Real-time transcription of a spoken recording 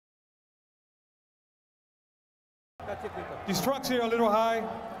These trunks here are a little high.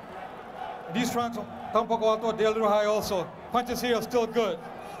 These trunks, tampoco alto, they're a little high also. Punches here are still good.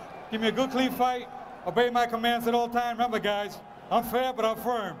 Give me a good, clean fight. Obey my commands at all times. Remember, guys, I'm fair, but I'm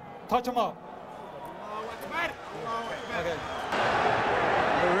firm. Touch them up. Okay.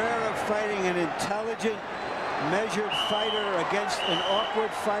 Barrera fighting an intelligent, measured fighter against an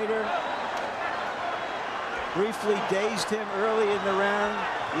awkward fighter. Briefly dazed him early in the round,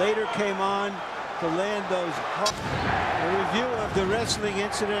 later came on to land those hooks. A review of the wrestling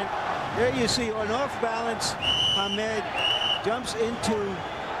incident. There you see, on off balance, Hamed jumps into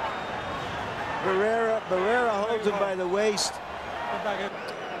Barrera. Barrera holds him by the waist.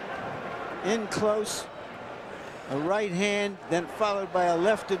 In close, a right hand, then followed by a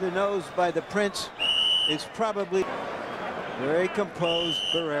left to the nose by the Prince. Is probably very composed,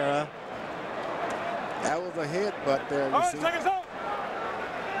 Barrera. That was a headbutt there.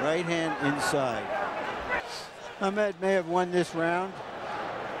 Right hand inside. Hamed may have won this round.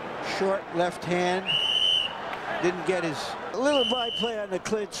 Short left hand. Didn't get his... A little byplay on the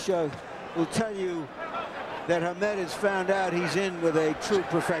clinch will tell you that Hamed has found out he's in with a true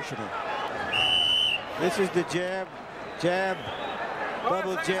professional. This is the jab, jab,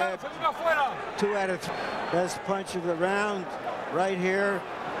 double jab. 2 out of 3. Best punch of the round right here.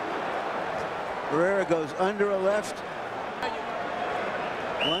 Barrera goes under a left.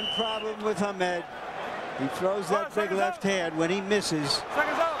 One problem with Hamed. He throws that big left hand. When he misses,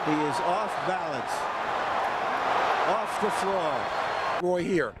 he is off balance. Off the floor. Boy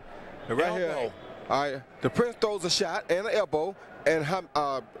here. Right here. All right. The Prince throws a shot and an elbow, and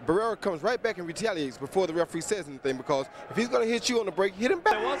Barrera comes right back and retaliates before the referee says anything, because if he's going to hit you on the break, hit him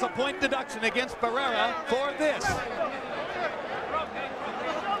back. There was a point deduction against Barrera for this.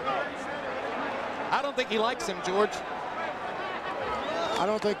 I don't think he likes him, George. I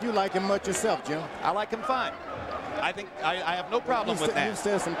don't think you like him much yourself, Jim. I like him fine. I think I have no problem with that. You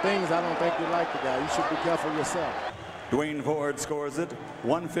said some things I don't think you like the guy. You should be careful yourself. Dwayne Ford scores it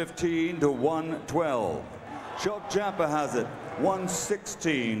 115 to 112. Choke Champa has it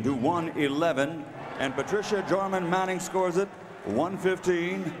 116 to 111. And Patricia Jorman Manning scores it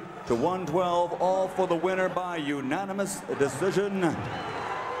 115 to 112. All for the winner by unanimous decision,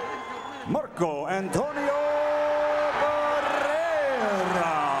 Marco Antonio